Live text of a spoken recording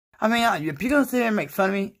I mean, if you're gonna sit here and make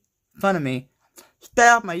fun of me, stay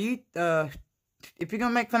off my if you're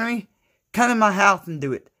gonna make fun of me, come to my house and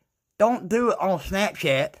do it. Don't do it on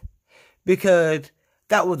Snapchat, because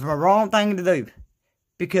that was the wrong thing to do.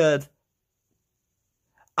 Because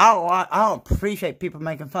I don't appreciate people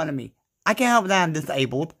making fun of me. I can't help that I'm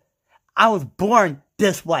disabled. I was born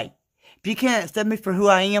this way. If you can't accept me for who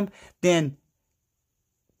I am, then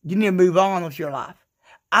you need to move on with your life.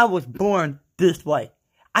 I was born this way.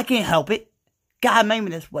 I can't help it. God made me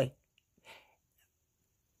this way.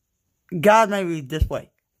 God made me this way.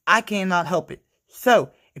 I cannot help it.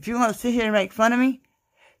 So, if you want to sit here and make fun of me,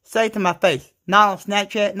 say it to my face. Not on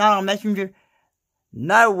Snapchat, not on Messenger,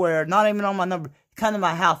 nowhere, not even on my number. Come to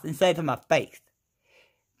my house and say it to my face.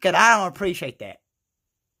 Because I don't appreciate that.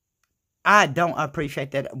 I don't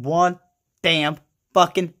appreciate that one damn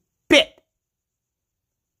fucking bit.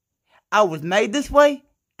 I was made this way,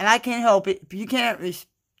 and I can't help it. If you can't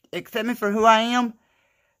accept me for who I am,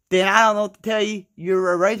 then I don't know what to tell you. You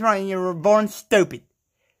were raised wrong and you were born stupid.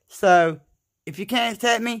 So, if you can't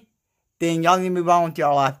accept me, then y'all need to move on with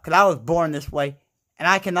your life. Because I was born this way, and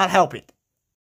I cannot help it.